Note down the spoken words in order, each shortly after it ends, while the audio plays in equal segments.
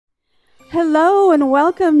Hello and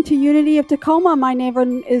welcome to Unity of Tacoma. My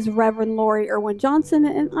name is Reverend Lori Irwin Johnson,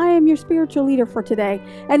 and I am your spiritual leader for today.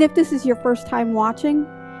 And if this is your first time watching,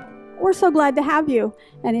 we're so glad to have you.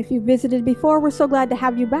 And if you visited before, we're so glad to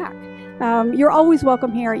have you back. You're always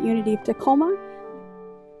welcome here at Unity of Tacoma.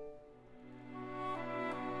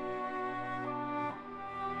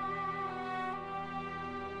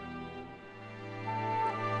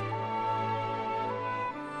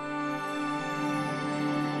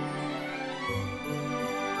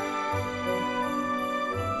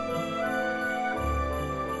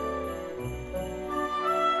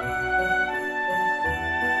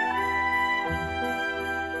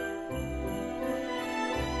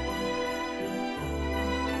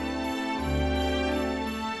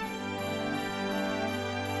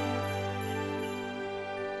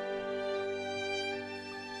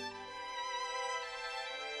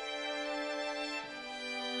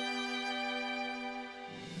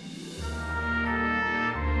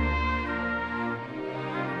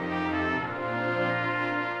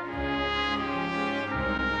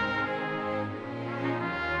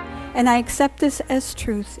 And I accept this as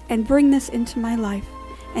truth and bring this into my life.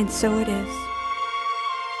 And so it is.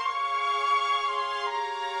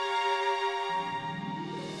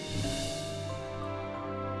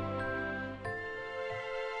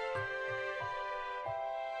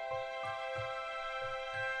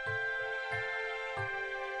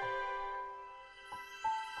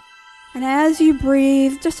 And as you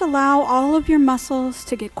breathe, just allow all of your muscles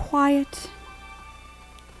to get quiet,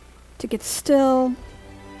 to get still,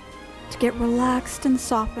 to get relaxed and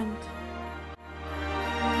softened.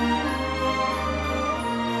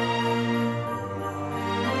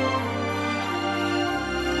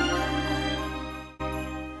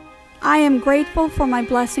 I am grateful for my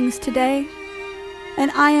blessings today,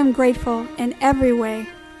 and I am grateful in every way,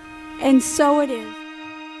 and so it is.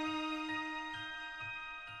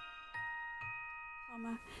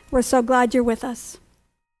 We're so glad you're with us.